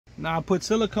Now I put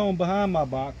silicone behind my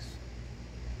box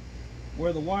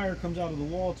where the wire comes out of the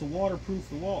wall to waterproof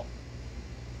the wall.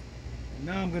 And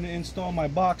now I'm going to install my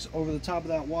box over the top of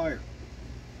that wire.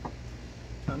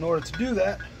 Now in order to do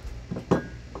that,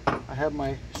 I have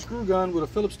my screw gun with a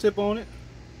Phillips tip on it.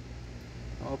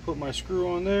 I'll put my screw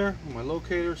on there, my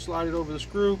locator, slide it over the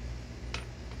screw.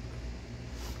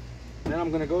 Then I'm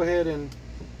going to go ahead and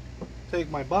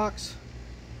take my box.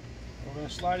 We're going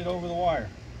to slide it over the wire.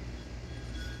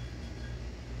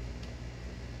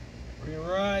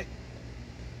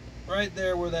 Right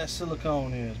there where that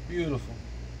silicone is. Beautiful.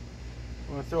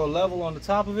 I'm going to throw a level on the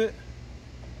top of it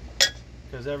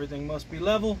because everything must be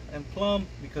level and plumb,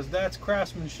 because that's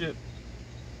craftsmanship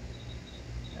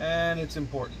and it's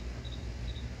important.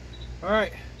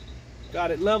 Alright, got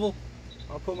it level.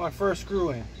 I'll put my first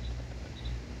screw in.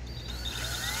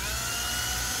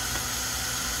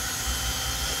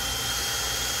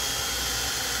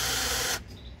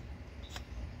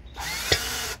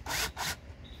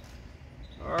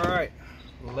 Alright,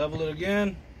 we'll level it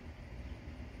again.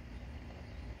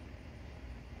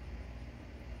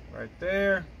 Right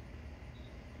there.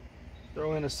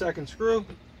 Throw in a second screw.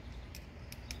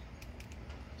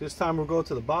 This time we'll go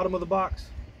to the bottom of the box.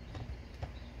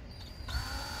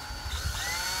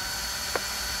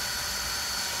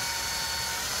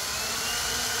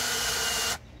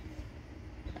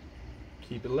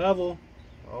 Keep it level.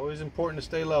 Always important to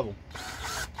stay level.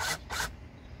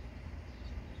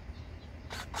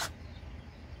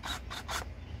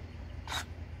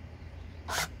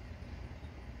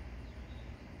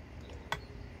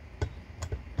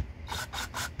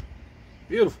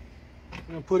 Beautiful. I'm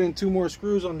going to put in 2 more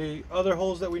screws on the other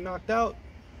holes that we knocked out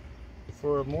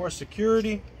for more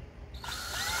security.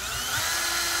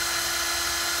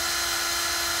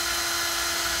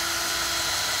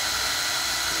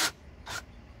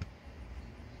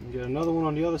 And get another one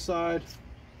on the other side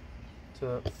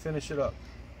to finish it up.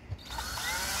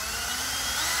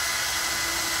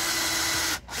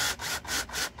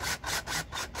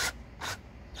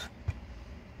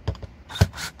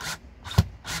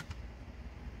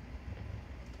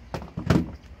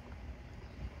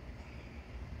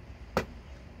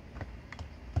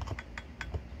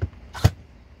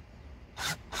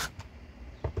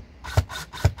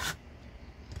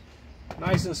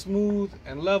 Nice and smooth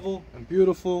and level and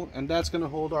beautiful, and that's going to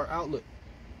hold our outlet.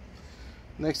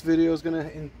 Next video is going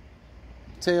to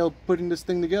entail putting this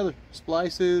thing together,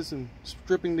 splices and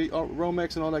stripping the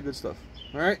Romex and all that good stuff.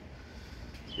 All right,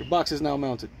 your box is now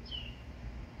mounted.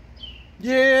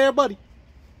 Yeah, buddy.